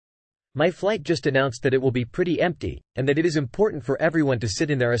My flight just announced that it will be pretty empty, and that it is important for everyone to sit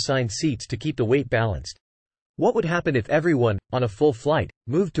in their assigned seats to keep the weight balanced. What would happen if everyone, on a full flight,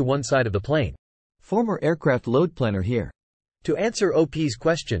 moved to one side of the plane? Former aircraft load planner here. To answer OP's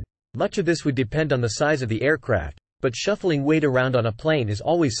question, much of this would depend on the size of the aircraft, but shuffling weight around on a plane is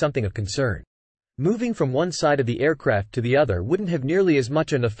always something of concern. Moving from one side of the aircraft to the other wouldn't have nearly as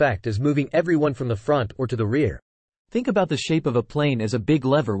much an effect as moving everyone from the front or to the rear. Think about the shape of a plane as a big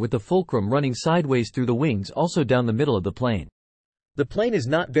lever with the fulcrum running sideways through the wings, also down the middle of the plane. The plane is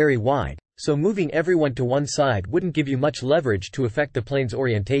not very wide, so moving everyone to one side wouldn't give you much leverage to affect the plane's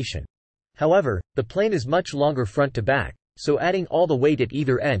orientation. However, the plane is much longer front to back, so adding all the weight at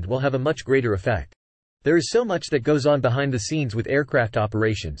either end will have a much greater effect. There is so much that goes on behind the scenes with aircraft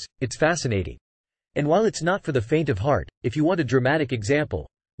operations, it's fascinating. And while it's not for the faint of heart, if you want a dramatic example,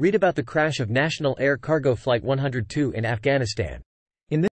 read about the crash of National Air Cargo Flight 102 in Afghanistan.